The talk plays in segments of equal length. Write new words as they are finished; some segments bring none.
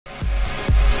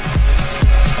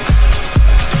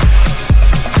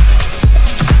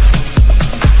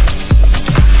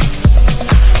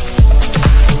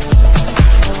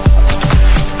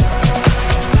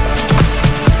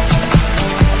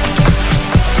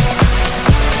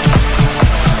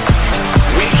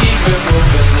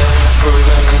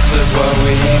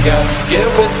Get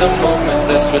with the moment,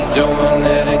 that's been doing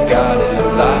it and got it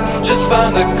live. Just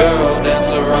find a girl,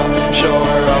 dance around, show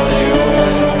her all you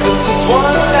have. Cause it's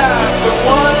one life and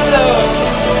one love.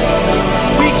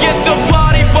 We get the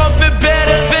party bumping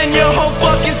better than your whole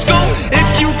fucking school. If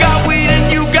you got weed and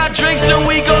you got drinks, then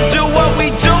we gon' do what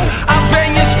we do. I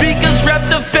bang your speakers, rep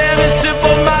the fam, and sip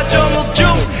on my jungle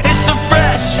juice. It's a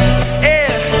fresh air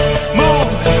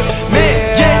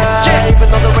movement, yeah.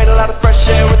 Even though there ain't a lot of fresh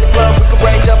air in the club, we can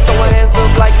rage up, throwing hands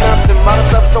up like nothing.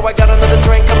 Models up, so I got another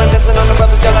drink. I'm dancing on the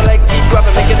brothers, got my legs keep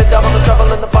rubbing, making it double the trouble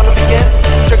and the fun to begin.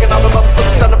 Drinking all the bubbles till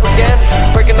the sun up again.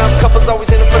 Breaking up couples,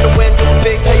 always in it for the win. Doing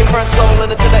big, tell your front soul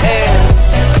in it to the end.